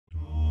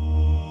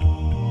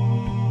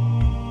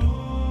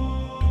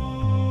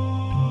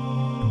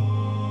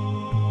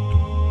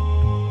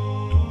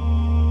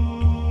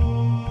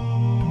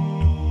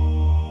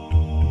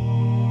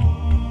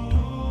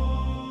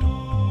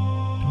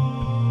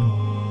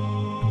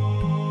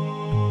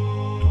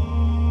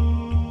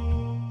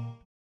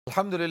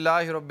الحمد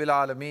للہ رب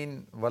العالمین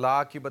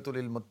والعاقبۃ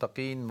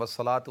للمتقین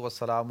والصلاة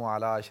والسلام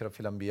علی اشرف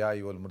الانبیاء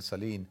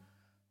والمرسلین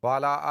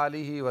وعلی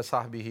آلہ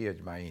وصحبہ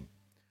اجمعین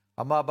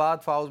اما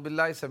بعد فاعوذ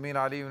باللہ السمیع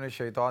العلیم من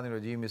الشیطان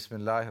الرجیم بسم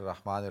اللہ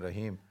الرحمن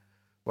الرحیم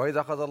وَإِذْ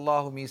أَخَذَ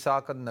اللَّهُ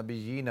مِيثَاقَ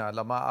النَّبِيِّينَ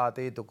لَمَا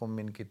آتَيْتُكُم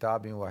مِّن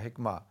كِتَابٍ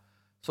وَحِكْمَةٍ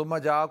ثُمَّ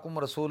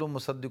جَاءَكُمْ رَسُولٌ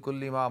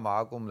مُصَدِّقٌ لِّمَا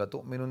مَعَكُمْ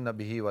لَتُؤْمِنُنَّ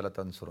بِهِ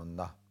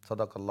وَلَتَنصُرُنَّهُ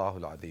صدق اللہ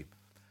العظیم۔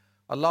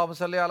 اللہم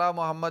صلی علی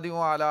محمد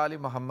وعلی آل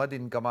محمد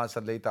کما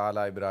صلیت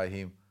علی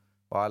ابراہیم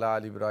وعلی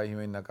آل ابراہیم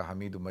انک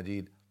حمید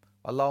مجید۔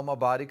 اللہم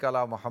بارک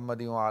علی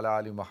محمد وعلی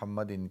آل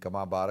محمد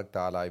کما بارکت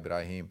علی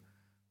ابراہیم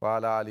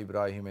وعلی آل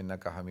ابراہیم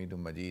انک حمید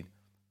مجید۔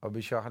 رب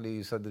اشرح لی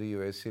صدری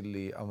ویسر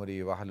لی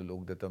امری واحلل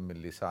عقدۃ من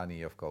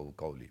لسانی یفقہوا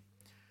قولی۔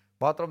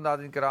 محترم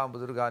ناظرین کرام،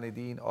 بزرگان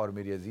دین اور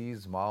میری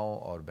عزیز ماؤں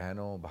اور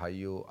بہنوں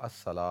بھائیوں،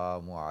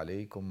 السلام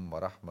علیکم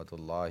ورحمۃ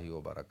اللہ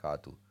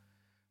وبرکاتہ۔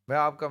 میں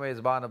آپ کا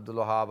میزبان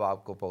عبدالوہاب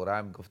آپ کو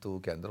پروگرام گفتگو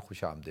کے اندر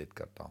خوش آمدید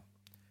کرتا ہوں۔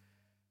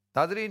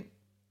 ناظرین،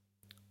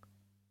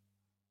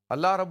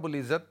 اللہ رب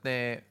العزت نے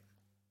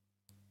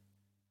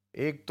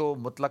ایک تو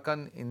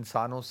مطلقاً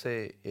انسانوں سے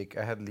ایک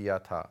عہد لیا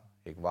تھا،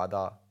 ایک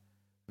وعدہ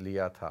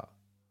لیا تھا،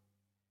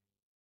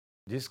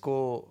 جس کو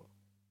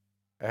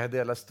عہد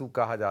الستو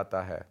کہا جاتا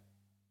ہے۔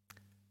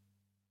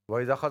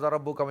 وَإِذَا أَخَذَ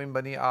رَبُّكَ مِن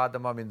بَنِي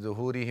آدَمَ مِن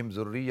ظُهُورِهِمْ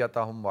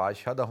ذُرِّيَّتَهُمْ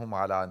وَأَشْهَدَهُمْ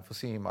عَلَىٰ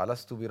أَنفُسِهِمْ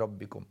أَلَسْتُ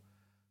بِرَبِّكُمْ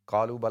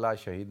قَالُوا بَلَىٰ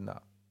شَهِدْنَا۔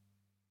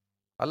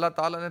 اللہ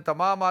تعالیٰ نے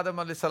تمام آدم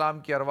علیہ السلام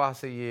کی ارواح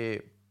سے یہ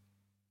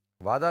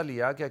وعدہ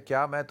لیا کہ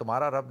کیا میں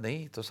تمہارا رب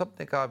نہیں؟ تو سب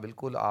نے کہا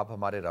بالکل آپ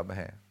ہمارے رب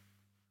ہیں۔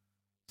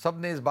 سب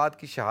نے اس بات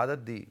کی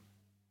شہادت دی،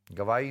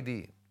 گواہی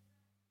دی۔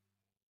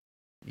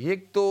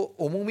 ایک تو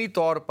عمومی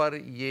طور پر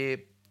یہ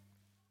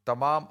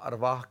تمام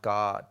ارواح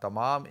کا،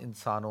 تمام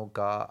انسانوں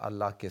کا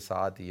اللہ کے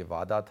ساتھ یہ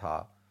وعدہ تھا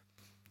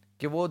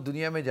کہ وہ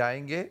دنیا میں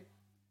جائیں گے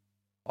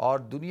اور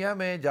دنیا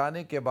میں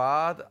جانے کے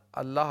بعد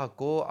اللہ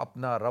کو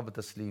اپنا رب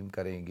تسلیم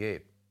کریں گے،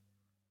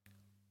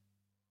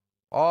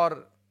 اور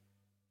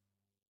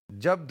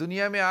جب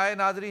دنیا میں آئے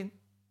ناظرین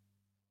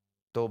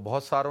تو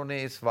بہت ساروں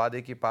نے اس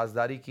وعدے کی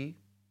پاسداری کی،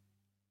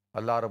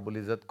 اللہ رب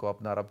العزت کو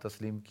اپنا رب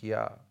تسلیم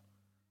کیا،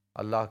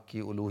 اللہ کی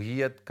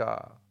الوہیت کا،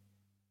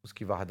 اس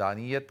کی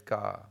وحدانیت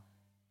کا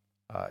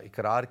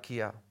اقرار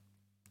کیا،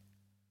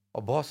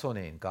 اور بہت سو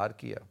نے انکار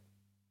کیا۔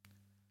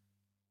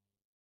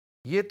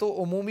 یہ تو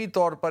عمومی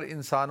طور پر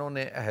انسانوں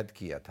نے عہد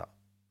کیا تھا۔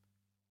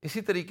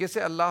 اسی طریقے سے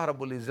اللہ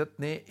رب العزت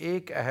نے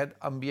ایک عہد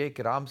انبیاء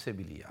کرام سے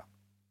بھی لیا،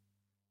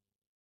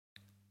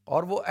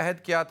 اور وہ عہد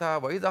کیا تھا؟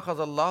 وَإِذْ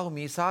أَخَذَ اللَّهُ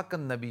مِيثَاقَ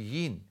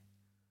النَّبِيِّينَ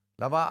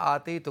لَمَا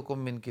آتَيْتُكُم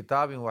مِّن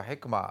كِتَابٍ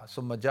وَحِكْمَةٍ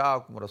ثُمَّ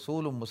جَاءَكُمْ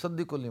رَسُولٌ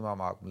مُصَدِّقٌ لِّمَا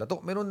مَعَكُمْ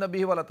لَتُؤْمِنُنَّ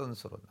بِهِ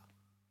وَلَتَنصُرُنَّهُ۔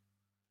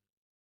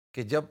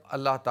 کہ جب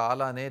اللہ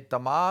تعالیٰ نے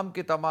تمام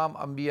کے تمام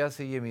انبیاء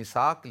سے یہ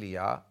میثاق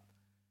لیا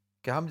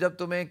کہ ہم جب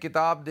تمہیں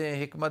کتاب دیں،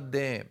 حکمت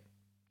دیں،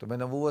 تمہیں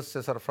نبوت سے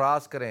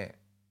سرفراز کریں،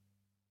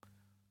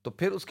 تو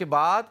پھر اس کے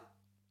بعد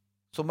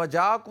ثم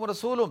جاءکم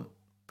رسول،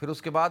 پھر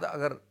اس کے بعد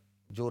اگر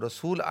جو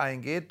رسول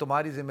آئیں گے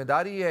تمہاری ذمہ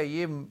داری ہے،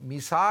 یہ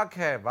میثاق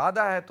ہے،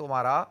 وعدہ ہے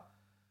تمہارا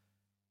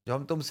جو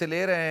ہم تم سے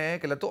لے رہے ہیں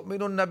کہ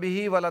لتؤمنن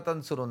بہ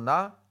ولتنصرنہ،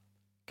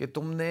 کہ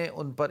تم نے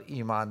ان پر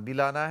ایمان بھی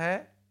لانا ہے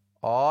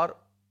اور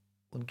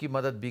ان کی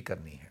مدد بھی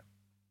کرنی ہے۔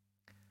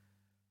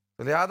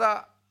 تو لہذا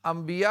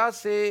انبیاء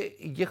سے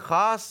یہ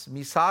خاص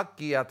میثاق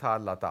کیا تھا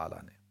اللہ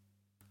تعالیٰ نے۔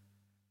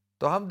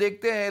 تو ہم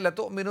دیکھتے ہیں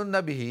لتؤمنن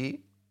بہ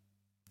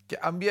کہ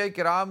انبیاء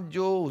کرام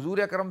جو حضور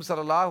اکرم صلی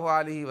اللہ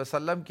علیہ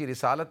وسلم کی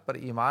رسالت پر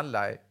ایمان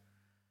لائے،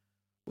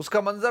 اس کا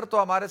منظر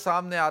تو ہمارے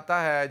سامنے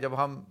آتا ہے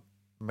جب ہم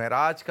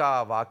معراج کا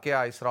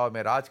واقعہ، اسراء و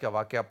معراج کا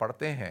واقعہ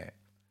پڑھتے ہیں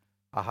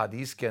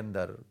احادیث کے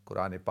اندر،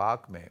 قرآن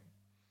پاک میں۔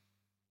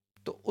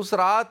 تو اس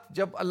رات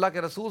جب اللہ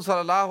کے رسول صلی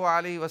اللہ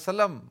علیہ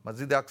وسلم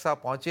مسجد اقصیٰ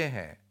پہنچے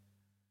ہیں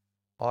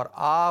اور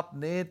آپ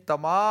نے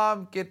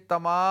تمام کے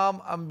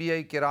تمام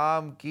انبیاء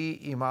کرام کی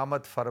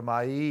امامت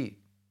فرمائی،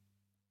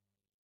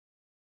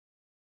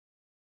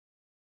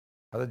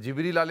 حضرت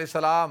جبریل علیہ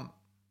السلام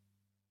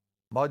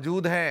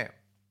موجود ہیں،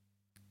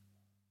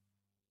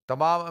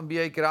 تمام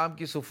انبیاء کرام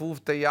کی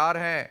صفوف تیار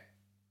ہیں،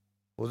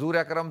 حضور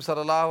اکرم صلی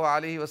اللہ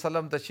علیہ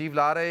وسلم تشریف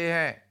لا رہے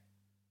ہیں،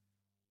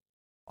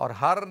 اور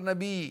ہر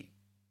نبی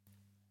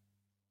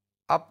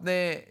اپنے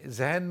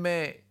ذہن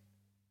میں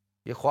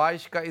یہ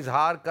خواہش کا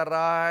اظہار کر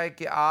رہا ہے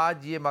کہ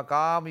آج یہ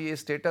مقام، یہ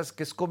اسٹیٹس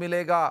کس کو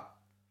ملے گا؟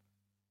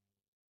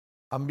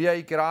 انبیاء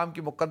کرام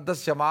کی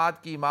مقدس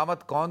جماعت کی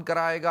امامت کون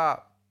کرائے گا؟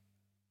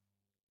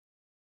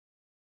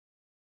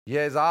 یہ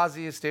اعزاز،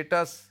 یہ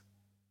اسٹیٹس،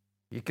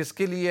 یہ کس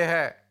کے لیے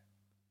ہے؟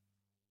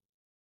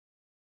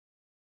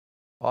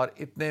 اور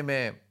اتنے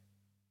میں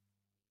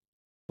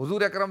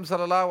حضور اکرم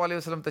صلی اللہ علیہ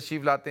وسلم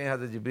تشریف لاتے ہیں،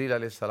 حضرت جبریل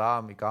علیہ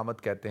السلام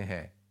اقامت کہتے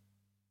ہیں،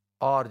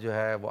 اور جو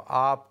ہے وہ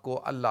آپ کو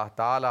اللہ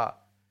تعالی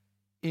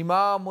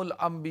امام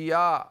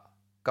الانبیاء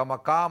کا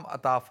مقام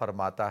عطا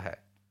فرماتا ہے،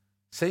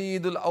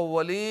 سید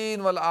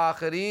الاولین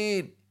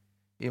والآخرین،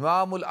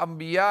 امام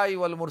الانبیاء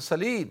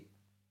والمرسلین،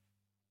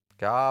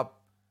 کہ آپ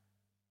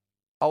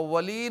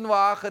اولین و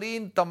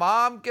آخرین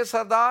تمام کے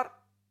سردار،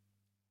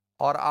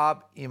 اور آپ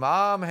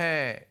امام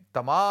ہیں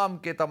تمام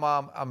کے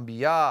تمام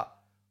انبیاء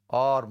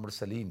اور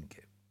مرسلین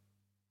کے،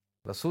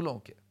 رسولوں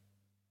کے،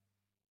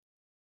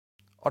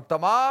 اور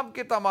تمام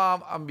کے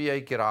تمام انبیاء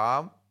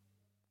کرام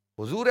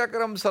حضور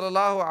اکرم صلی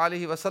اللہ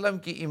علیہ وسلم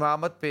کی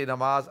امامت پہ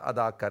نماز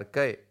ادا کر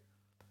کے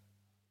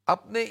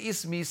اپنے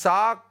اس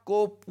میثاق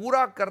کو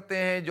پورا کرتے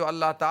ہیں جو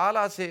اللہ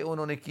تعالیٰ سے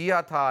انہوں نے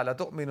کیا تھا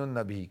لتؤمنن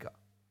بہ کا،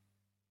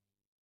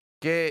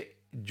 کہ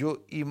جو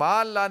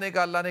ایمان لانے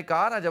کا اللہ نے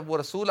کہا نا، جب وہ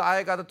رسول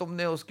آئے گا تو تم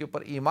نے اس کے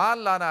اوپر ایمان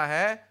لانا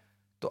ہے،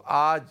 تو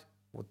آج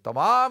وہ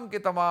تمام کے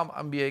تمام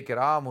انبیاء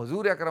کرام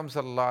حضور اکرم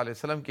صلی اللہ علیہ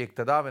وسلم کی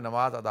اقتداء میں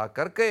نماز ادا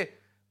کر کے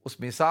اس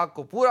میثاق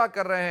کو پورا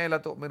کر رہے ہیں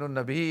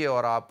لتؤمنن بہ،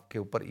 اور آپ کے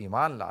اوپر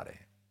ایمان لا رہے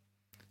ہیں،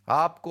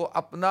 آپ کو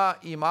اپنا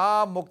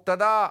امام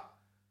مقتدا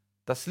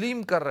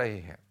تسلیم کر رہے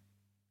ہیں۔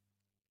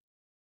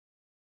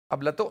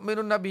 اب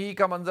لتؤمنن بہ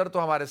کا منظر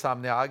تو ہمارے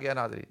سامنے آ گیا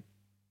ناظرین،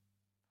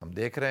 ہم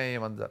دیکھ رہے ہیں یہ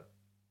منظر،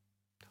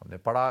 ہم نے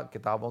پڑھا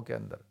کتابوں کے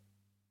اندر،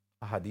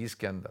 حدیث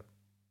کے اندر۔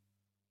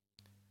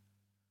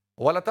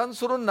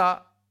 وَلَتَنْصُرُنَّ،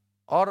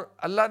 اور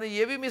اللہ نے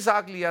یہ بھی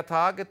میثاق لیا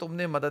تھا کہ تم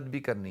نے مدد بھی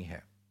کرنی ہے،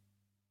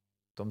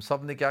 تم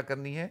سب نے کیا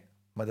کرنی ہے؟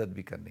 مدد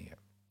بھی کرنی ہے۔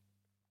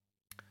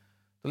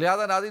 تو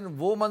لہذا ناظرین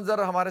وہ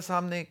منظر ہمارے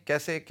سامنے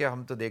کیسے کہ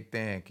ہم تو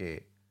دیکھتے ہیں کہ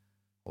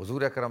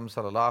حضور اکرم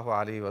صلی اللہ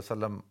علیہ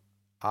وسلم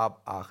آپ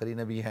آخری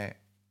نبی ہیں،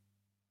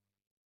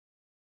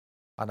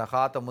 انا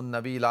خاتم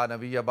النبی لا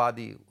نبی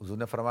بعدی، حضور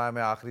نے فرمایا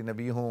میں آخری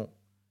نبی ہوں،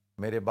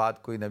 میرے بعد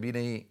کوئی نبی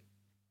نہیں۔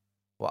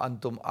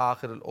 وانتم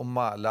آخر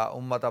الامہ لا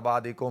امت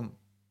بعدکم،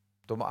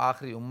 تم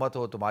آخری امت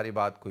ہو، تمہاری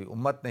بعد کوئی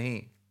امت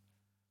نہیں۔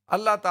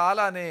 اللہ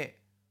تعالیٰ نے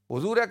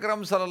حضور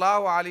اکرم صلی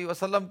اللہ علیہ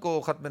وسلم کو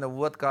ختم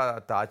نبوت کا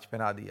تاج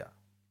پہنا دیا۔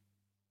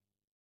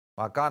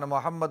 ما کان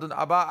محمد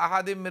ابا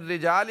احد من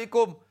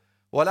رجالکم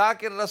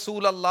ولکن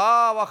رسول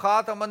اللہ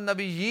وخاتم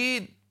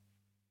النبیین،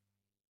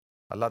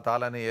 اللہ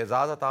تعالیٰ نے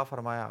اعزاز عطا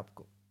فرمایا آپ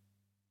کو۔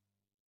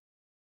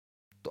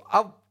 تو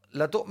اب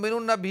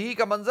لتؤمنن بہ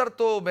کا منظر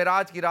تو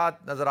معراج کی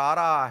رات نظر آ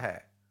رہا ہے،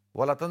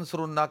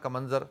 ولتنصرن کا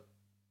منظر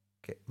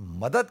کہ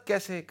مدد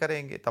کیسے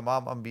کریں گے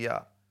تمام انبیاء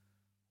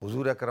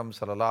حضور اکرم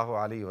صلی اللہ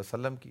علیہ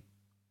وسلم کی۔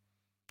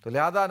 تو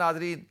لہذا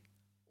ناظرین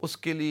اس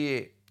کے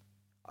لیے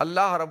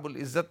اللہ رب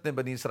العزت نے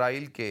بنی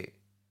اسرائیل کے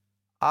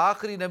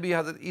آخری نبی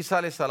حضرت عیسیٰ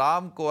علیہ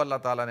السلام کو اللہ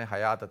تعالیٰ نے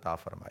حیات عطا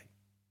فرمائی،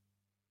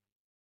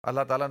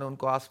 اللہ تعالیٰ نے ان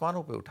کو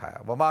آسمانوں پہ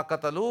اٹھایا۔ وما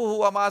قتلوہ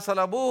وما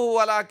صلبوہ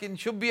ولکن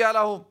شبیہ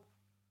لہم،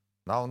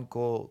 نہ ان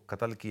کو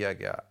قتل کیا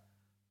گیا،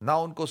 نہ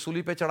ان کو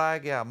سولی پہ چڑھایا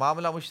گیا،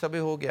 معاملہ مشتبہ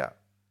ہو گیا۔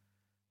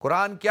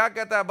 قرآن کیا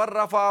کہتا ہے؟ بل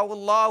رفعہ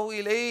اللہ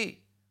الیہ،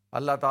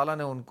 اللہ تعالیٰ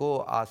نے ان کو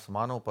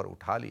آسمانوں پر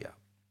اٹھا لیا،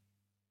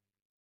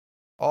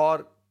 اور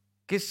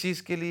کس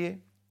چیز کے لیے؟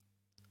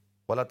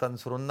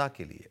 وَلَتَنْصُرُنَّ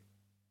کے لیے۔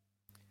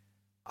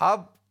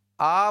 اب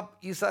آپ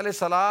عیسیٰ علیہ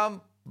السلام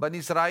بنی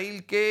اسرائیل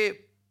کے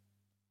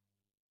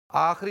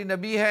آخری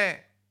نبی ہیں،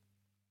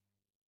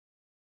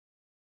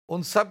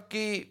 ان سب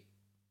کی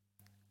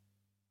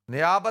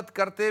نیابت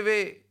کرتے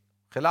ہوئے،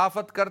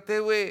 خلافت کرتے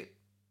ہوئے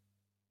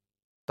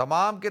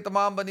تمام کے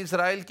تمام بنی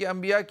اسرائیل کے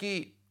انبیاء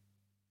کی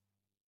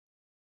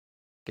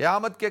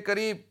قیامت کے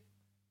قریب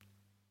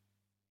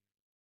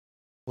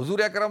حضور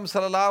اکرم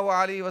صلی اللہ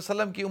علیہ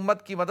وسلم کی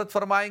امت کی مدد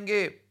فرمائیں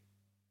گے،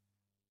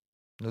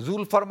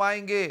 نزول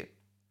فرمائیں گے،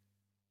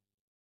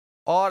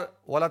 اور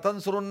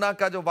وَلَتَنْصُرُنَّ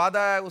کا جو وعدہ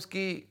ہے اس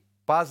کی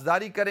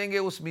پاسداری کریں گے،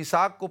 اس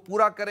میثاق کو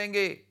پورا کریں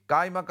گے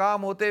قائم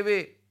مقام ہوتے ہوئے،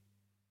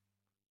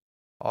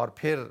 اور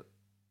پھر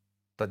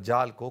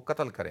دجال کو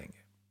قتل کریں گے۔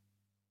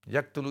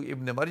 یقتل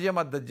ابن مریم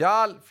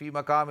الدجال فی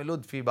مقام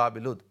لد فی باب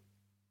لد،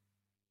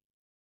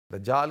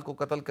 دجال کو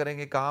قتل کریں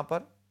گے کہاں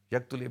پر؟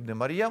 یقتل ابن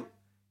مریم،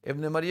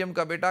 ابن مریم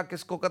کا بیٹا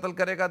کس کو قتل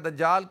کرے گا؟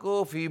 دجال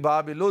کو، فی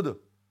باب لد،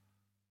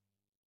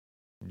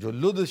 جو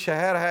لد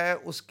شہر ہے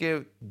اس کے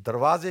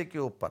دروازے کے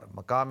اوپر،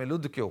 مقام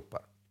لد کے اوپر۔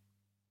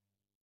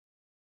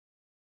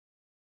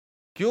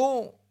 کیوں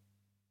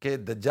کہ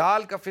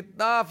دجال کا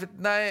فتنہ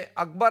فتنہ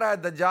اکبر ہے،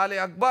 دجال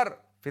اکبر،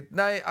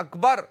 فتنہ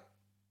اکبر۔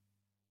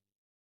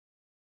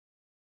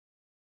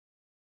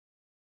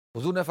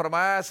 حضور نے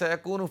فرمایا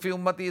سیکون فی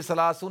امتی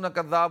ثلاثون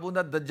کذابون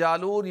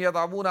دجالون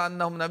یزعمون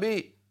انہم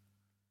نبی،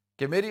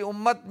 کہ میری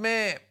امت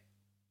میں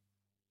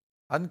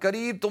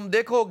عنقریب تم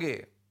دیکھو گے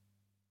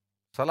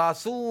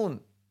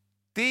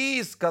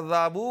 30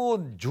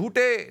 کذابون،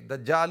 جھوٹے،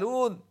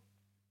 دجالون،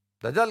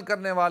 دجل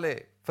کرنے والے،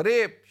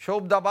 فریب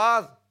شعبدہ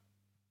باز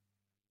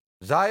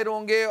ظاہر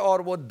ہوں گے، اور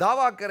وہ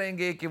دعویٰ کریں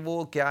گے کہ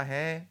وہ کیا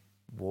ہیں؟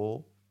 وہ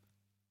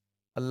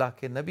اللہ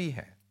کے نبی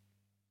ہیں،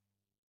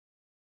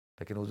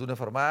 لیکن حضور نے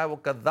فرمایا وہ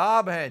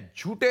کذاب ہیں،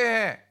 جھوٹے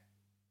ہیں۔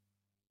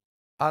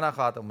 انا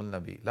خاتم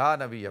النبی لا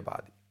نبی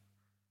بعدی،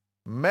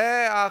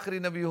 میں آخری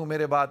نبی ہوں،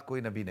 میرے بعد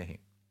کوئی نبی نہیں۔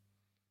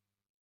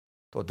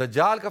 تو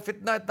دجال کا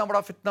فتنہ اتنا بڑا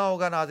فتنہ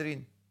ہوگا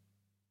ناظرین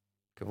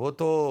کہ وہ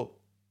تو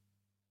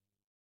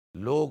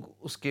لوگ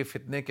اس کے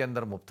فتنے کے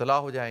اندر مبتلا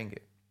ہو جائیں گے۔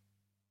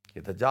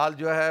 کہ دجال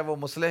جو ہے وہ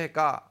مصلح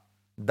کا،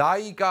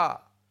 داعی کا،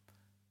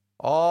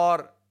 اور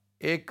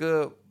ایک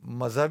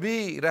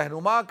مذہبی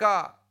رہنما کا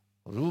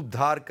روپ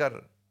دھار کر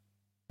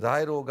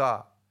ظاہر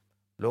ہوگا،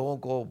 لوگوں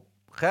کو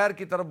خیر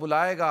کی طرف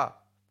بلائے گا،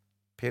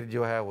 پھر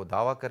جو ہے وہ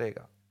دعویٰ کرے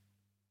گا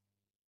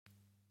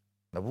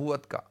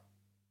نبوت کا،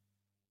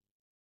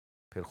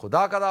 پھر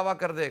خدا کا دعویٰ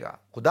کر دے گا،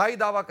 خدائی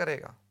دعویٰ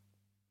کرے گا،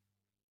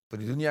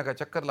 پوری دنیا کا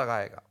چکر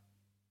لگائے گا،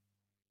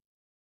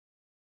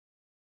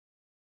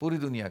 پوری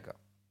دنیا کا۔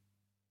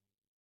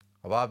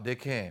 اب آپ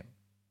دیکھیں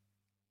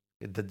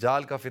کہ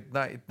دجال کا فتنہ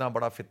اتنا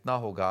بڑا فتنہ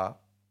ہوگا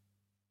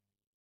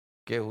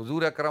کہ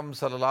حضور اکرم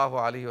صلی اللہ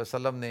علیہ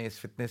وسلم نے اس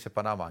فتنے سے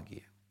پناہ مانگی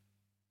ہے۔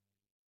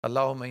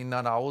 اللہم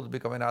انا نعوذ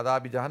بک من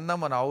عذاب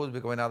جہنم ونعوذ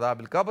بک من عذاب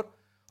القبر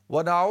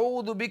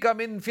ونعوذ بک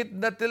من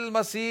فتنة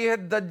المسیح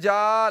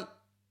الدجال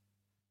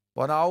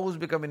ونعوذ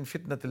بک من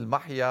فتنة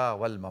المحیا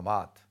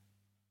والممات۔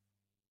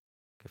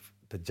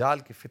 کہ دجال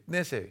کے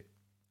فتنے سے،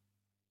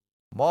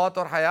 موت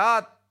اور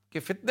حیات کے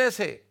فتنے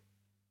سے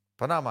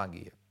پناہ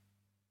مانگی ہے۔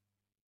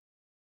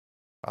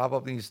 آپ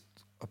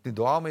اپنی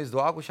دعا میں اس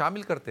دعا کو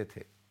شامل کرتے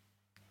تھے،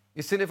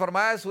 اس لیے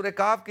فرمایا سورہ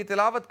کہف کی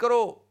تلاوت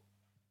کرو،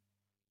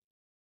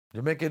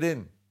 جمعے کے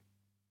دن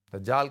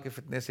دجال کے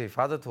فتنے سے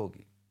حفاظت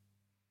ہوگی۔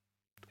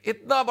 تو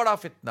اتنا بڑا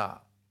فتنہ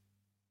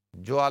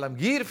جو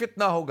عالمگیر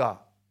فتنہ ہوگا،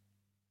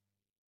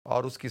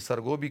 اور اس کی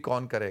سرگوبی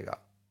کون کرے گا؟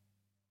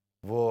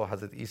 وہ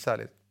حضرت عیسیٰ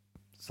علیہ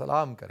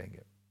السلام کریں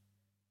گے۔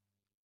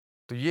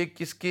 تو یہ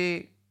کس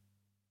کے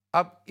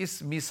اب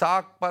اس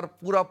میثاق پر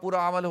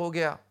پورا عمل ہو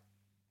گیا؟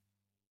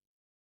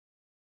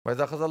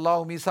 وَإِذَا أَخَذَ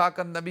اللَّهُ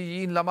مِيثَاقَ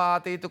النَّبِيِّينَ لَمَا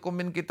آتَيْتُكُم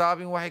مِّن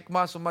كِتَابٍ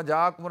وَحِكْمَةٍ ثُمَّ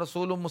جَاءَكُمْ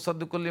رَسُولٌ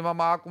مُصَدِّقٌ لِّمَا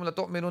مَعَكُمْ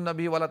لَتُؤْمِنُنَّ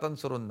بِهِ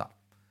وَلَتَنصُرُنَّهُ۔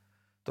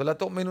 تو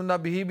لَتُؤْمِنُنَّ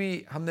بِهِ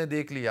بھی ہم نے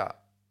دیکھ لیا،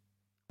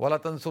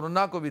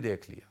 وَلَتَنصُرُنَّهُ کو بھی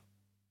دیکھ لیا،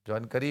 جو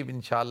ان قریب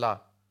انشاءاللہ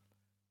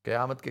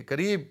قیامت کے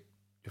قریب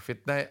جو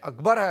فتنہ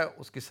اکبر ہے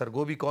اس کی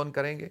سرگوبی کون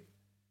کریں گے؟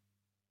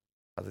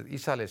 حضرت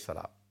عیسیٰ علیہ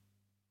السلام۔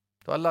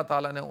 تو اللہ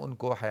تعالیٰ نے ان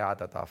کو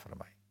حیات عطا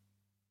فرمائی۔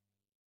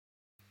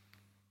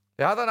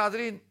 لہذا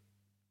ناظرین،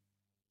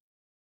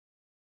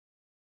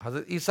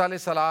 حضرت عیسیٰ علیہ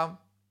السلام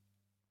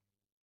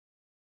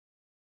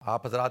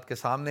آپ حضرات کے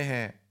سامنے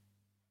ہیں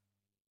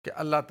کہ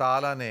اللہ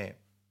تعالیٰ نے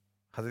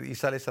حضرت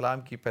عیسیٰ علیہ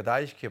السلام کی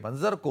پیدائش کے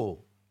منظر کو،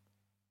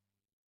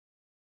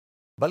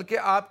 بلکہ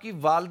آپ کی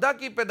والدہ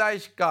کی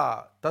پیدائش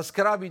کا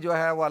تذکرہ بھی جو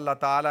ہے وہ اللہ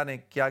تعالیٰ نے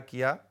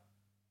کیا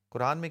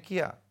قرآن میں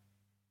کیا۔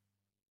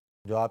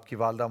 جو آپ کی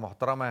والدہ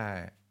محترمہ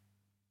ہیں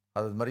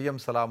حضرت مریم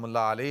سلام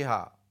اللہ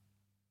علیہا،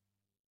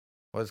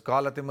 وَإِذْ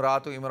قَالَتِ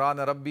امْرَأَتُ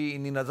عِمْرَانَ رَبِّی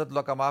إِنِّی نَذَرْتُ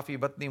لَکَ مَا فِی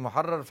بَطْنِی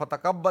مُحَرَّرًا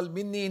فَتَقَبَّلْ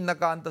مِنِّی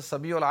إِنَّکَ أَنتَ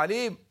السَّمِیعُ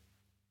الْعَلِیمُ۔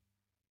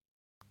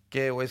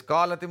 کہ وَإِذْ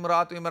قَالَتِ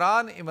امْرَأَتُ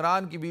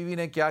عمران کی بیوی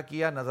نے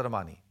کیا نظر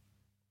مانی۔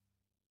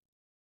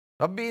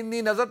 ربی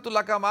انی نذرت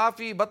لک ما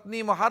فی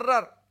بطنی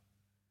محرر،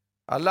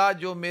 اللہ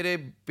جو میرے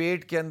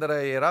پیٹ کے اندر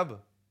ہے، یہ رب،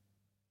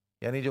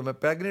 یعنی جو میں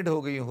پیگنٹ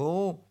ہو گئی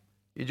ہوں،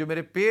 یہ جو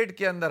میرے پیٹ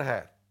کے اندر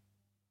ہے،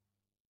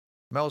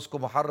 میں اس کو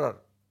محرر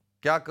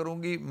کیا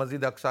کروں گی؟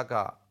 مسجد اقصیٰ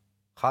کا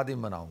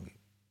خادم بناؤں گی،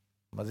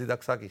 مسجد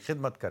اقصیٰ کی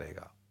خدمت کرے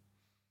گا،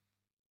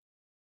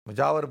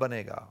 مجاور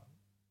بنے گا،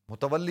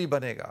 متولی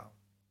بنے گا۔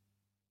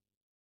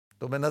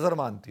 تو میں نظر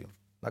مانتی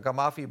ہوں، لکا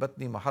ما فی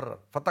بطنی محرر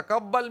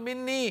فتقبل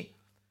منی،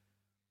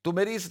 تو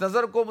میری اس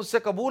نظر کو مجھ سے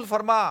قبول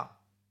فرما،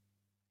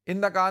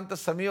 انکا انت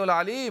السمیع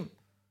العلیم،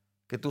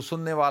 کہ تو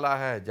سننے والا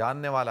ہے،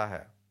 جاننے والا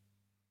ہے۔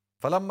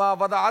 فلما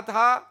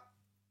وضعتھا،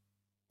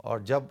 اور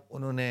جب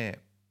انہوں نے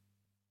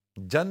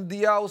جن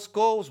دیا اس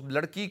کو، اس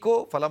لڑکی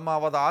کو، فلما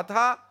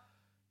وضعتھا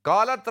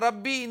قالت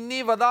ربی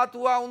انی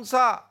وضعتھا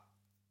انثی،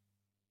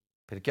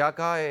 پھر کیا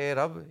کہا؟ اے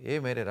رب، اے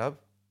میرے رب،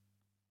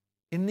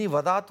 انی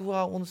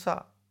وضعتھا انثی،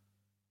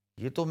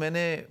 یہ تو میں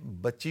نے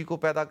بچی کو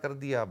پیدا کر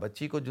دیا،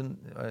 بچی کو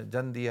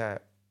جن دیا ہے۔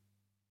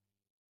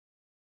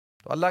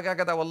 تو اللہ کیا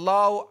کہتا ہے؟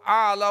 واللہ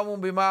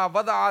اعلم بما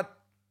وضعت،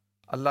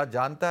 اللہ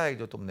جانتا ہے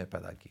جو تم نے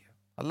پیدا کیا،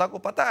 اللہ کو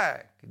پتا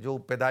ہے کہ جو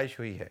پیدائش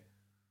ہوئی ہے۔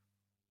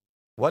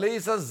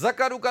 ولیس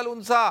الذکر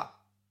کالانثی،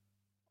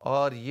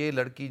 اور یہ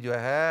لڑکی جو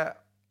ہے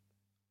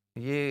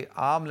یہ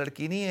عام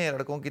لڑکی نہیں ہے،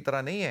 لڑکوں کی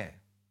طرح نہیں ہے،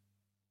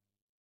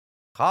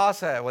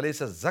 خاص ہے۔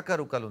 ولیس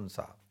الذکر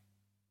کالانثی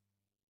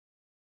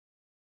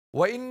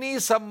وانی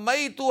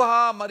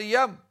سمیتھا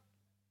مریم،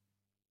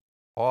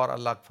 اور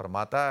اللہ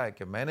فرماتا ہے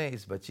کہ میں نے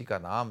اس بچی کا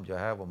نام جو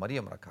ہے وہ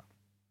مریم رکھا۔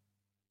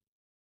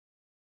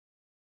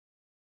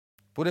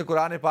 پورے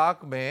قرآن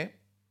پاک میں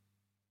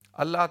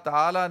اللہ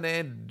تعالیٰ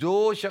نے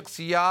دو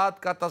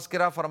شخصیات کا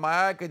تذکرہ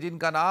فرمایا کہ جن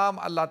کا نام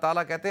اللہ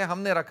تعالیٰ کہتے ہیں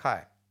ہم نے رکھا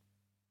ہے،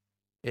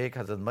 ایک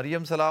حضرت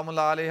مریم سلام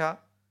اللہ علیہا،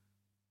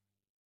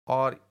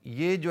 اور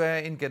یہ جو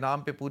ہے ان کے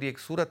نام پہ پوری ایک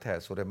سورت ہے،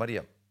 سورہ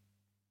مریم۔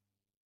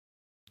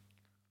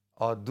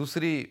 اور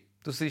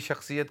دوسری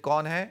شخصیت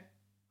کون ہے؟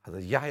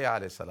 حضرت یحییٰ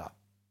علیہ السلام،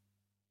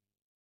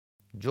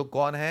 جو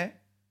کون ہیں؟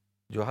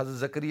 جو حضرت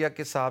زکریا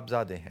کے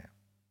صاحبزادے ہیں۔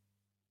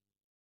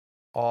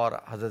 اور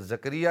حضرت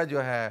زکریا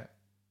جو ہے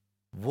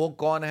وہ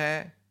کون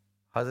ہیں؟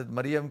 حضرت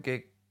مریم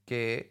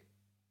کے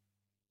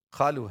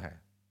خالو ہیں۔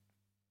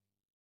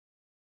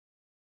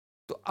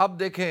 تو اب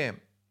دیکھیں،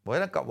 وہ ہے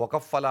نا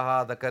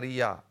وَكَفَّلَهَا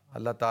زکریا،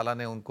 اللہ تعالیٰ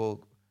نے ان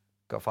کو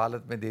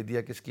کفالت میں دے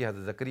دیا، کس کی؟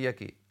 حضرت زکریا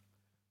کی۔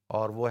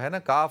 اور وہ ہے نا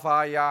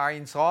کافا یا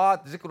عین صاد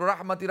ذکر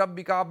رحمت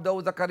ربک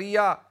عبدہ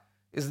زکریا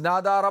اذ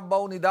نادی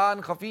ربہ نداء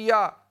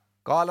خفیا،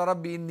 قال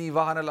رب انی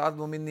وہن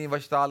العظم منی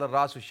واشتعل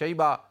الراس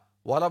شیبا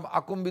ولم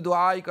اکن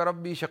بدعائک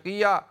ربی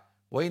شقیا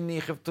وانی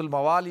خفت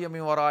الموالی من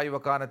ورائی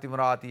وکانت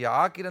امراتی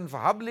عاقرا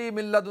فہب لی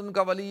من لدنک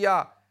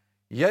ولیا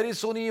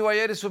یرثنی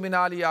ویرث من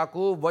آل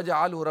یعقوب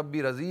واجعلہ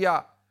ربی رضیا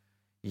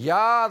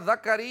یا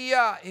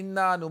زکریا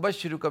انا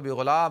نبشرک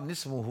بغلام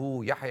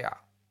اسمہ یحییٰ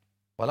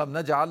ولم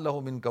نجعل لہ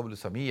من قبل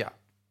سمیہ۔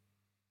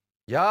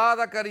 یا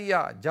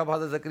زکریا، جب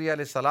حضرت زکریا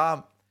علیہ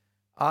السلام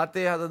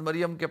آتے حضرت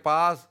مریم کے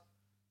پاس،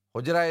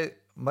 حجرہ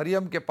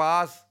مریم کے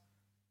پاس،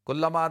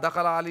 کلما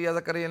دخل علی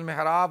زکریا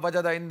المحراب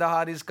وجد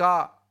عندہا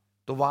رزقا،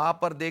 تو وہاں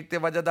پر دیکھتے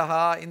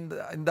وجدہا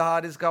عندہا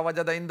رزقا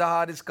وجد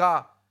عندہا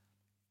رزقا،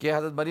 کہ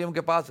حضرت مریم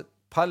کے پاس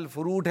پھل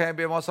فروٹ ہیں،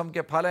 بے موسم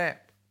کے پھل ہیں۔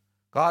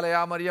 قال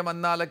یا مریم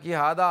انا لکی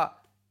ھذا،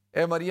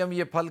 اے مریم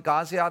یہ پھل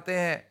کہاں سے آتے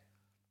ہیں؟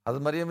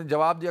 حضرت مریم نے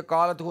جواب دیا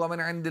قالت هو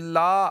من عند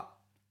اللہ،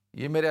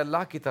 یہ میرے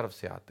اللہ کی طرف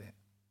سے آتے ہیں۔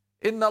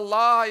 ان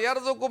اللہ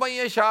یرزق من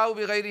یشاء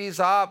بغیر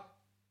حساب،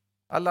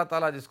 اللہ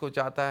تعالیٰ جس کو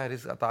چاہتا ہے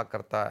رزق عطا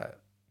کرتا ہے،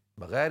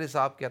 بغیر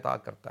حساب کے عطا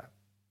کرتا ہے۔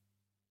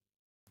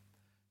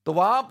 تو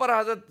وہاں پر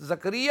حضرت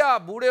زکریا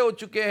بوڑھے ہو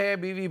چکے ہیں،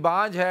 بیوی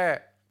بانجھ ہے،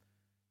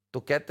 تو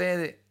کہتے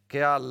ہیں کہ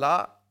یا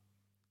اللہ،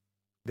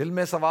 دل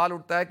میں سوال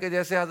اٹھتا ہے کہ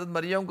جیسے حضرت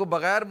مریم کو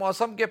بغیر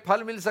موسم کے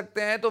پھل مل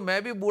سکتے ہیں، تو میں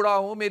بھی بوڑھا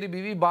ہوں، میری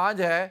بیوی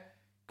بانجھ ہے،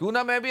 کیوں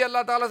نہ میں بھی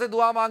اللہ تعالیٰ سے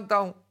دعا مانگتا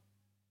ہوں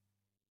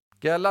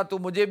کہ اللہ تو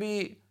مجھے بھی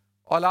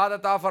اولاد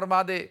عطا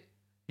فرما دے،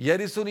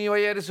 یرثنی و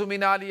یرث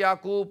من آل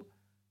یعقوب،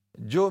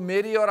 جو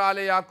میری اور آل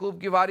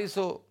یعقوب کی وارث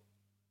ہو۔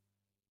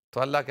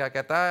 تو اللہ کیا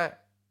کہتا ہے؟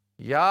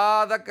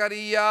 یا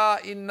زکریا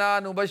انا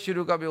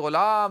نبشرک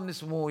بغلام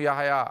اسمہ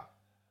یحییٰ،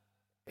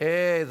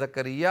 اے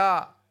زکریا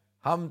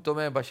ہم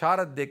تمہیں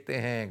بشارت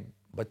دیکھتے ہیں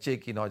بچے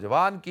کی،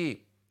 نوجوان کی،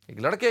 ایک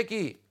لڑکے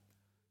کی،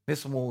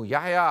 اسمہ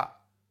یحییٰ،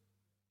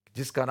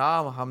 جس کا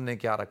نام ہم نے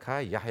کیا رکھا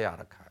ہے؟ یحییٰ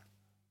رکھا ہے۔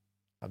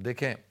 اب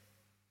دیکھیں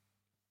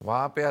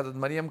وہاں پہ حضرت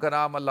مریم کا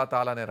نام اللہ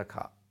تعالیٰ نے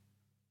رکھا،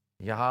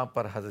 یہاں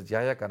پر حضرت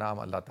یحییٰ کا نام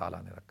اللہ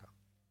تعالیٰ نے رکھا۔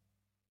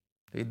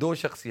 تو یہ دو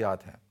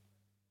شخصیات ہیں۔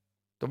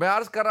 تو میں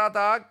عرض کر رہا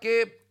تھا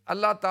کہ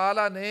اللہ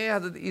تعالیٰ نے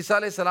حضرت عیسیٰ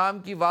علیہ السلام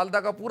کی والدہ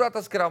کا پورا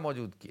تذکرہ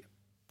موجود کیا۔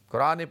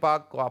 قرآن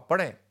پاک کو آپ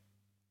پڑھیں،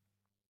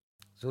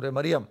 سورہ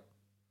مریم،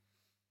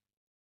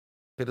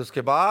 پھر اس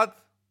کے بعد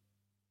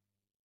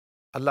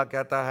اللہ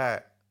کہتا ہے،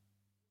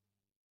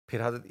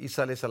 پھر حضرت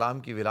عیسیٰ علیہ السلام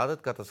کی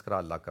ولادت کا تذکرہ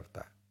اللہ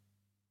کرتا ہے۔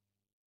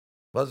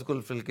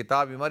 وَاذْكُرْ فِي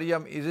الْكِتَابِ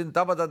مَرْيَمَ إِذِ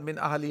انتَبَذَتْ مِنْ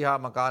أَهْلِهَا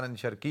مَكَانًا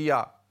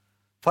شَرْقِيًّا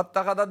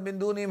فَاتَّخَذَتْ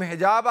مِنْ دُونِهِمْ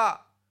حِجَابًا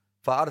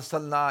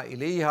فَأَرْسَلْنَا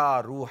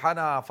إِلَيْهَا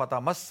رُوحَنَا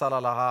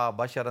فَتَمَثَّلَ لَهَا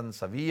بَشَرًا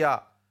سَوِيًّا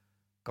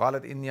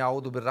قَالَتْ إِنِّي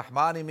أَعُوذُ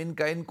بِالرَّحْمَنِ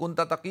مِنْكَ إِنْ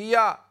كُنْتَ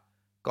تَقِيًّا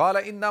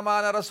قَالَ إِنَّمَا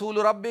أَنَا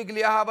رَسُولُ رَبِّكَ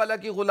لِأَهَبَ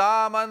لَكِ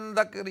غُلَامًا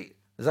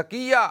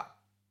زَكِيًّا۔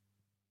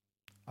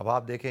 اب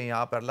آپ دیکھیں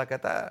یہاں پر اللہ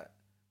کہتا ہے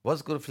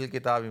وَاذْكُرْ فِي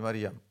الْكِتَابِ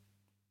مریم،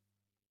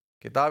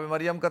 کتاب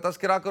مریم کا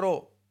تذکرہ کرو،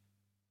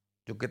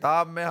 جو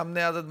کتاب میں ہم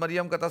نے حضرت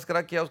مریم کا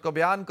تذکرہ کیا اس کو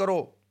بیان کرو،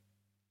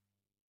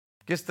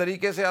 کس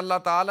طریقے سے اللہ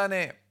تعالیٰ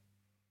نے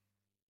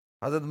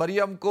حضرت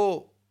مریم کو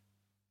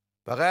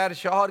بغیر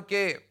شوہر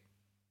کے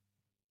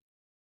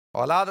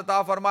اولاد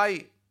عطا فرمائی،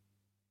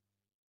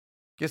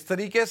 کس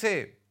طریقے سے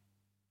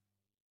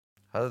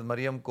حضرت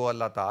مریم کو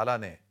اللہ تعالیٰ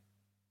نے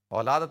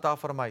اولاد عطا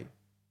فرمائی،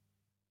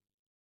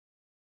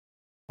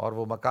 اور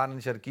وہ مکان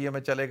شرقیہ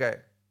میں چلے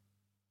گئے۔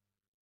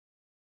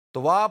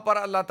 تو وہاں پر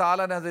اللہ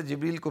تعالیٰ نے حضرت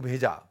جبریل کو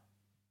بھیجا،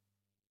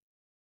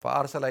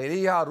 فَأَرْسَلَ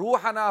إِلَيْهَا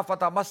رُوحَنَا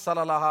فَتَمَثَّلَ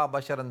لَهَا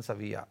بَشَرًا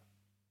سَوِيًّا۔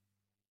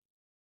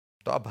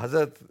 تو اب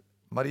حضرت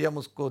مریم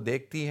اس کو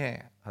دیکھتی ہیں،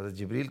 حضرت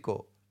جبریل کو،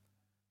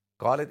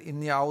 قالت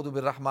انی اعوذ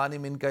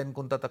بالرحمن منک ان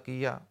کنت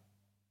تقیہ،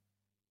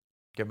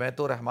 کہ میں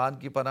تو رحمان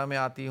کی پناہ میں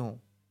آتی ہوں،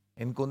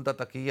 ان کنت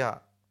تقیہ،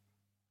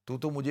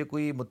 تو مجھے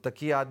کوئی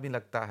متقی آدمی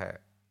لگتا ہے،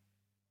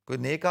 کوئی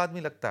نیک آدمی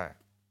لگتا ہے۔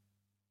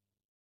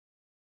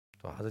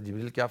 تو حضرت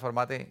جبریل کیا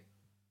فرماتے ہیں؟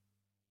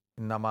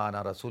 انما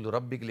انا رسول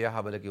ربک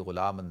لیہب لک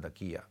غلاما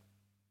زکیہ،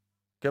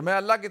 کہ میں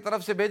اللہ کی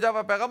طرف سے بھیجا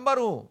ہوا پیغمبر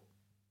ہوں۔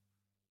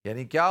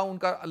 یعنی کیا ان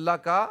کا اللہ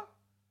کا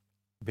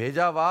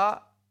بھیجا ہوا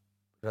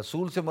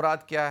رسول سے مراد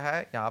کیا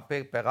ہے؟ یہاں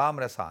پہ پیغام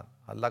رسان،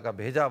 اللہ کا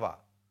بھیجا ہوا۔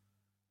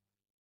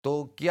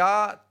 تو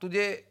کیا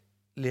تجھے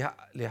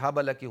لیہب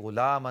لک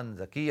غلاما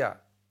زکیہ،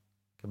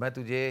 کہ میں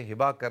تجھے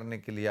ہبہ کرنے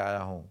کے لیے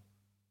آیا ہوں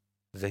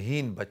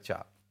ذہین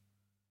بچہ،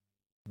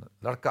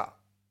 لڑکا۔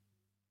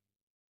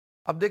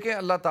 اب دیکھیں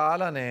اللہ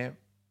تعالیٰ نے،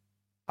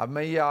 اب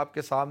میں یہ آپ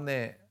کے سامنے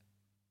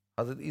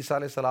حضرت عیسیٰ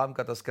علیہ السلام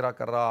کا تذکرہ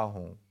کر رہا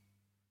ہوں،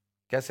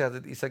 کیسے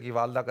حضرت عیسیٰ کی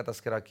والدہ کا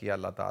تذکرہ کیا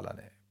اللہ تعالیٰ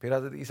نے، پھر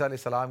حضرت عیسیٰ علیہ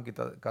السلام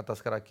کا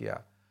تذکرہ کیا۔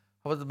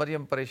 حضرت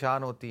مریم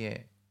پریشان ہوتی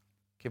ہیں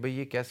کہ بھئی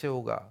یہ کیسے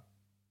ہوگا،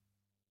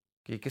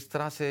 کہ کس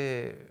طرح سے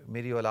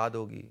میری اولاد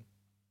ہوگی۔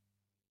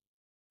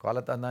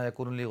 قالت انا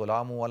یکون لی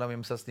غلام ولم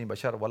یمسسنی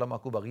بشر ولم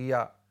اک بغیہ،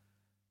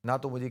 نہ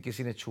تو مجھے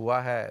کسی نے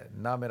چھوا ہے،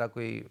 نہ میرا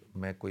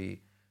کوئی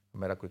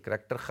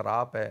کریکٹر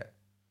خراب ہے،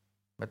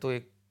 میں تو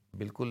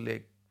بالکل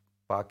ایک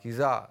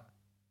پاکیزہ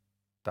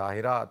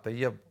طاہرہ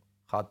طیب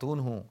خاتون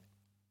ہوں،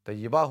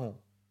 طیبہ ہوں۔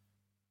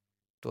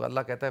 تو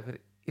اللہ کہتا ہے پھر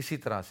اسی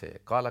طرح سے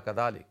قال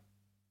کذالک،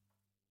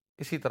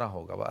 اسی طرح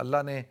ہوگا۔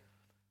 اللہ نے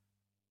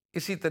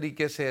اسی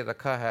طریقے سے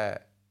رکھا ہے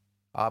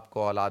آپ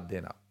کو اولاد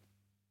دینا.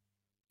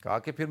 کہا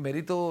کہ پھر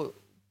میری تو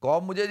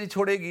قوم مجھے نہیں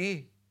چھوڑے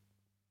گی.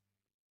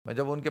 میں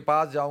جب ان کے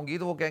پاس جاؤں گی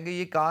تو وہ کہیں گے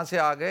یہ کہاں سے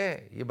آ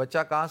گئے, یہ بچہ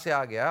کہاں سے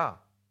آ گیا.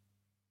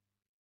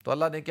 تو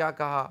اللہ نے کیا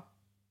کہا؟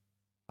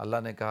 اللہ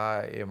نے کہا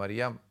اے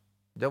مریم,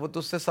 جب وہ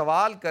تجھ سے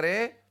سوال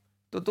کرے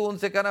تو ان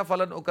سے کہنا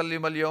فلن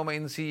اکلم الیوم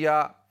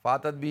انسیا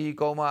فاتت بھی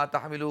قوما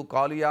تحملوا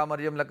قالوا یا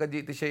مریم لقد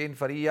جئت شیئا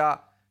فریا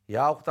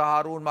یا اخت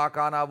ہارون ما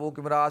کان ابوک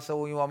امرأ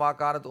سوء وما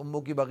کانت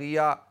امک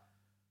بغیا.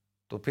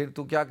 تو پھر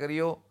تو کیا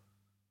کریو؟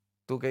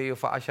 تو کہیو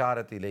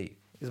فاشارت الی,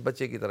 اس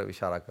بچے کی طرف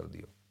اشارہ کر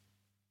دیو.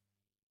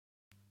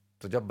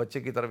 تو جب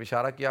بچے کی طرف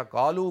اشارہ کیا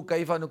قالوا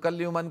کیف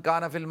نکلم من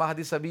کان فی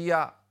المہد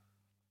صبیا,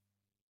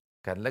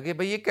 کہنے لگے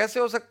بھئی یہ کیسے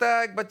ہو سکتا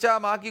ہے ایک بچہ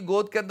ماں کی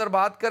گود کے اندر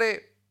بات کرے.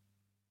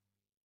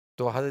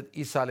 تو حضرت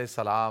عیسیٰ علیہ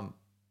السلام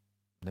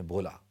نے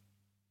بولا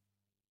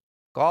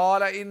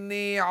قال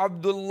انی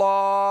عبد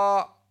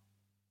اللہ,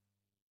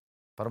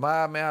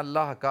 فرمایا میں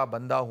اللہ کا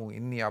بندہ ہوں.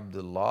 انی عبد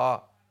اللہ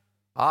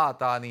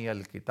آتانی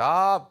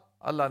الکتاب,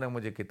 اللہ نے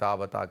مجھے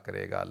کتاب عطا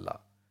کرے گا. اللہ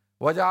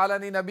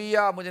وجعلنی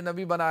نبیا, مجھے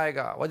نبی بنائے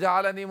گا.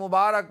 وجعلنی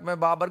مبارک, میں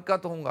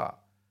بابرکت ہوں گا.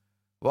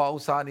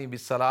 واوصانی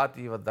بالصلاۃ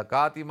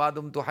والزکاۃ ما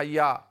دمت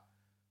حیا,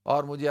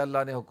 اور مجھے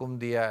اللہ نے حکم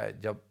دیا ہے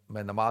جب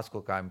میں نماز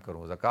کو قائم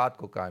کروں, زکوٰۃ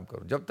کو قائم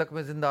کروں, جب تک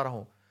میں زندہ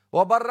رہوں.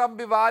 وبرا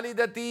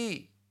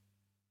بوالدتی,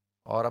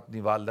 اور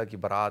اپنی والدہ کی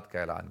برات کا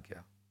اعلان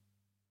کیا.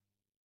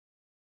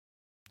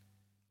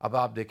 اب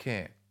آپ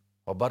دیکھیں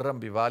وبرا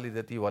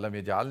بوالدتی ولم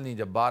یجعلنی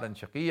جبارا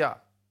شقیا.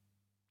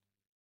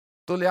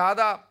 تو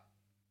لہذا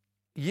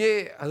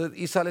یہ حضرت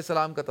عیسیٰ علیہ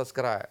السلام کا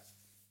تذکرہ ہے.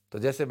 تو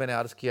جیسے میں نے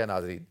عرض کیا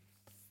ناظرین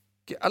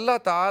کہ اللہ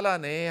تعالیٰ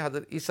نے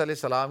حضرت عیسیٰ علیہ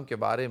السلام کے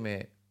بارے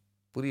میں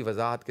پوری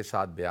وضاحت کے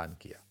ساتھ بیان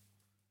کیا,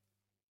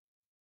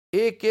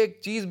 ایک ایک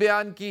چیز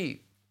بیان کی.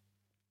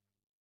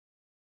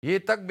 یہ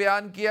تک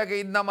بیان کیا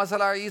کہ ان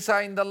مثل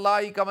عیسیٰ عند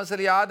اللہ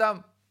کمثل آدم,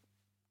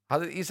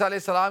 حضرت عیسیٰ علیہ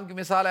السلام کی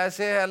مثال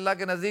ایسے ہے اللہ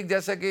کے نزدیک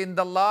جیسے کہ عند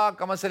اللہ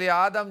کمثل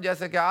آدم,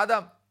 جیسے کہ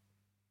آدم,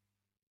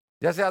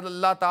 جیسے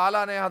اللہ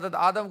تعالیٰ نے حضرت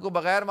آدم کو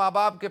بغیر ماں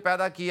باپ کے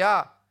پیدا کیا,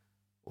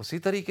 اسی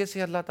طریقے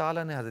سے اللہ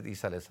تعالیٰ نے حضرت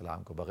عیسیٰ علیہ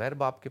السلام کو بغیر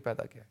باپ کے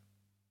پیدا کیا.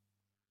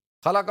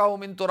 خلقہ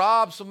من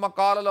تراب ثم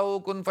قال له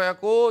کن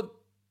فیکون,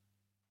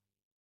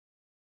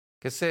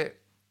 کس سے؟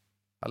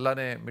 اللہ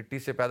نے مٹی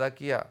سے پیدا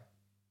کیا,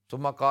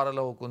 ثم قال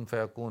له کن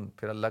فیکون,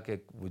 پھر اللہ کے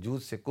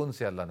وجود سے, کن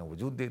سے اللہ نے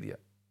وجود دے دیا.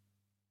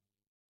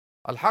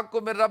 الحق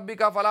من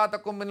ربک فلا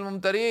تکن من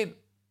الممترین,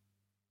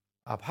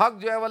 اب حق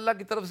جو ہے وہ اللہ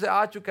کی طرف سے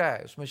آ چکا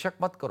ہے, اس میں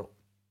شک مت کرو.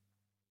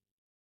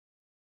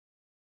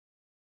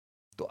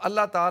 تو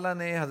اللہ تعالیٰ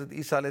نے حضرت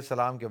عیسیٰ علیہ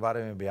السلام کے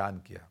بارے میں بیان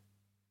کیا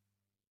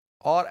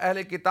اور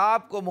اہل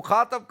کتاب کو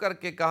مخاطب کر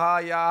کے کہا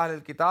یا اہل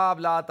الکتاب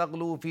لا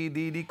تغلوا فی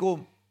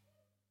دینکم,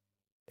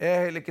 اے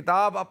اہل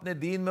کتاب اپنے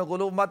دین میں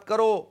غلو مت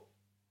کرو.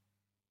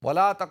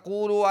 ولا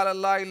تقولوا علی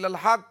اللہ الا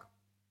الحق,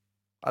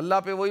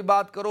 اللہ پہ وہی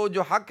بات کرو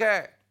جو حق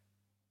ہے.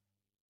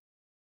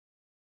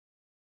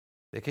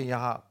 دیکھیں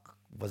یہاں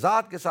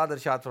وضاحت کے ساتھ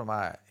ارشاد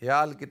فرمایا ہے یا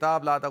اہل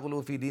کتاب لا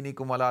تغلوا فی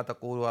دینکم ولا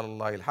تقولوا علی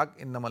اللہ الحق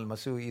انما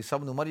المسیح عیسی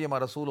ابن مریم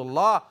رسول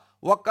اللہ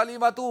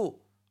وکلمۃ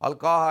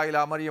القاها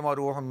الی مریم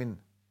روح منہ.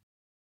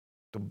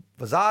 تو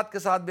وضاحت کے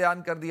ساتھ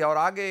بیان کر دیا اور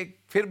آگے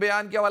پھر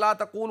بیان کیا ولا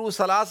تقولوا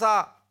ثلاثہ,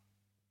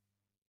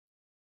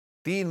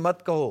 تین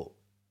مت کہو,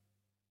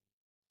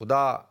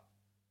 خدا,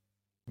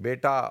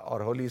 بیٹا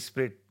اور ہولی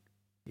اسپرٹ.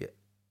 یہ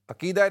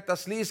عقیدہ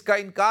تثلیث کا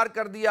انکار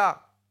کر دیا,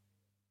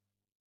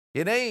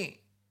 یہ نہیں.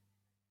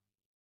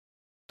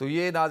 تو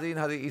یہ ناظرین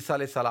حضرت عیسیٰ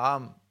علیہ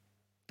السلام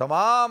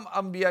تمام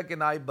انبیاء کے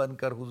نائب بن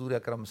کر حضور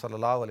اکرم صلی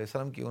اللہ علیہ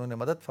وسلم کی انہوں نے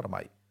مدد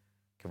فرمائی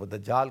کہ وہ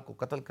دجال کو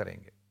قتل کریں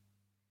گے.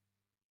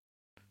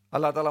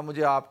 اللہ تعالیٰ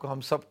مجھے آپ کو,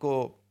 ہم سب کو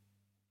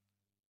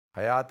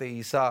حیات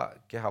عیسیٰ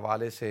کے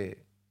حوالے سے,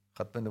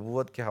 ختم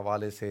نبوت کے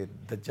حوالے سے,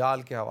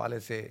 دجال کے حوالے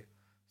سے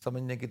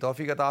سمجھنے کی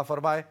توفیق عطا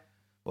فرمائے.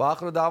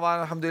 وآخر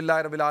دعوانا الحمدللہ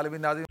رب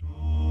العالمین. ناظرین